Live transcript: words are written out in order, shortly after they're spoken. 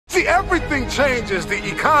See, everything changes. The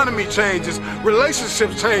economy changes,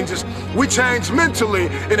 relationships changes. We change mentally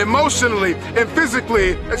and emotionally and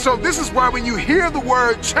physically. And so this is why when you hear the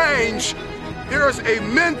word change, there's a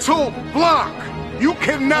mental block. You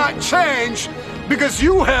cannot change because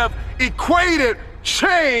you have equated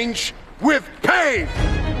change with pain.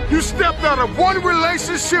 You stepped out of one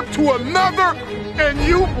relationship to another and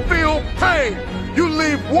you feel pain. You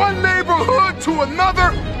leave one neighborhood to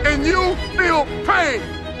another and you feel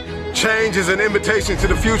pain. Change is an invitation to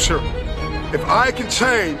the future. If I can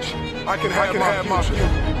change, I can have my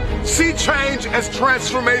future. See change as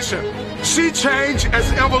transformation. See change as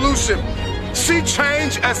evolution. See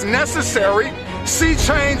change as necessary. See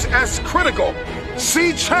change as critical.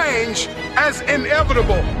 See change as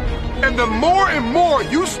inevitable. And the more and more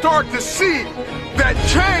you start to see that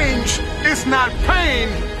change is not pain,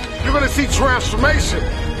 you're going to see transformation.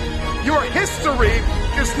 Your history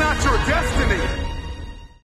is not your destiny.